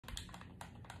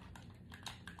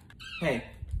Hey,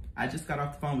 I just got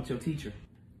off the phone with your teacher.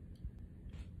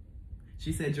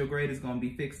 She said your grade is going to be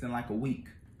fixed in like a week.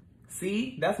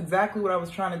 See, that's exactly what I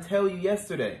was trying to tell you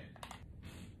yesterday.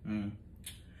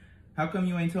 How come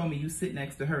you ain't told me you sit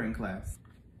next to her in class?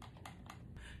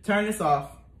 Turn this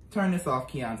off. Turn this off,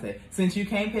 Keontae. Since you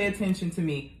can't pay attention to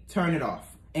me, turn it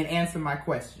off and answer my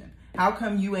question. How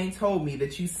come you ain't told me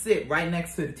that you sit right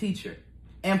next to the teacher?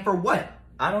 And for what?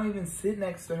 I don't even sit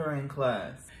next to her in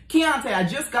class. Keontae, I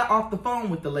just got off the phone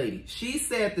with the lady. She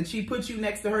said that she put you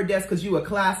next to her desk because you a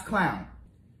class clown.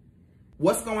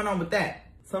 What's going on with that?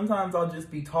 Sometimes I'll just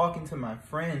be talking to my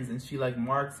friends and she like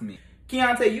marks me.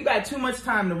 Keontae, you got too much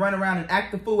time to run around and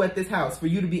act the fool at this house for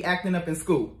you to be acting up in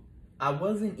school. I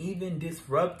wasn't even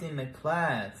disrupting the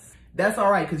class. That's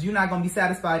all right, because you're not going to be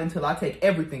satisfied until I take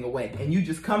everything away and you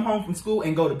just come home from school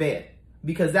and go to bed.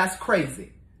 Because that's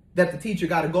crazy that the teacher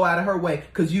got to go out of her way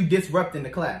because you disrupting the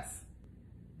class.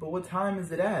 But what time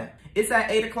is it at? It's at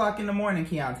 8 o'clock in the morning,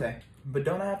 Keontae. But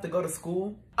don't I have to go to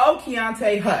school? Oh,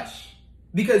 Keontae, hush.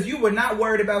 Because you were not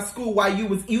worried about school while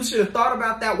you should have thought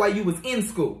about that while you was in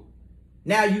school.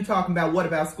 Now you talking about what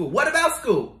about school? What about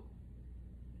school?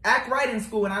 Act right in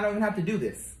school and I don't even have to do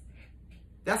this.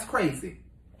 That's crazy.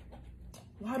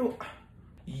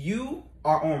 You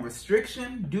are on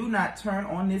restriction. Do not turn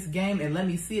on this game and let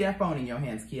me see that phone in your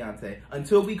hands, Keontae,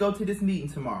 until we go to this meeting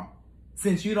tomorrow.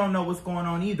 Since you don't know what's going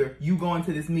on either, you go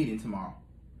into this meeting tomorrow.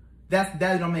 That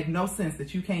don't make no sense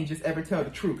that you can't just ever tell the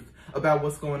truth about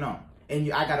what's going on.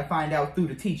 And I got to find out through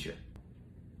the teacher.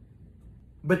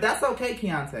 But that's okay,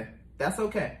 Keontae. That's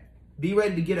okay. Be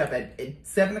ready to get up at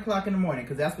 7 o'clock in the morning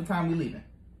because that's the time we're leaving.